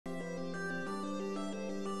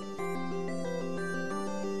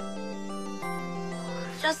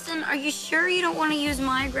Justin, are you sure you don't want to use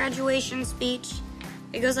my graduation speech?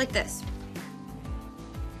 It goes like this.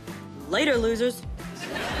 Later, losers.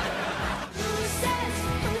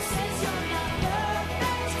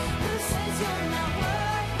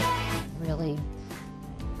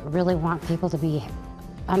 Really want people to be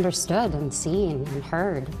understood and seen and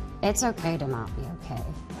heard. It's okay to not be okay.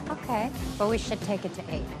 Okay, but we should take it to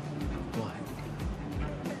 8. Why?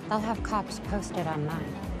 They'll have cops posted on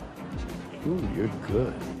 9. Ooh, you're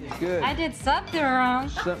good. Good. I did something wrong.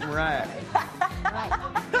 Something right.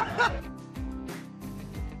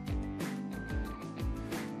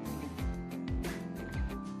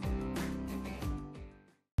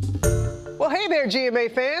 Well, hey there,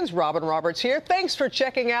 GMA fans. Robin Roberts here. Thanks for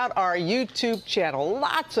checking out our YouTube channel.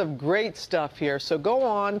 Lots of great stuff here. So go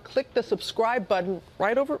on, click the subscribe button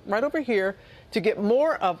right over here to get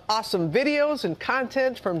more of awesome videos and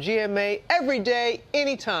content from GMA every day,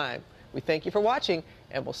 anytime. We thank you for watching,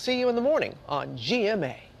 and we'll see you in the morning on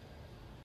GMA.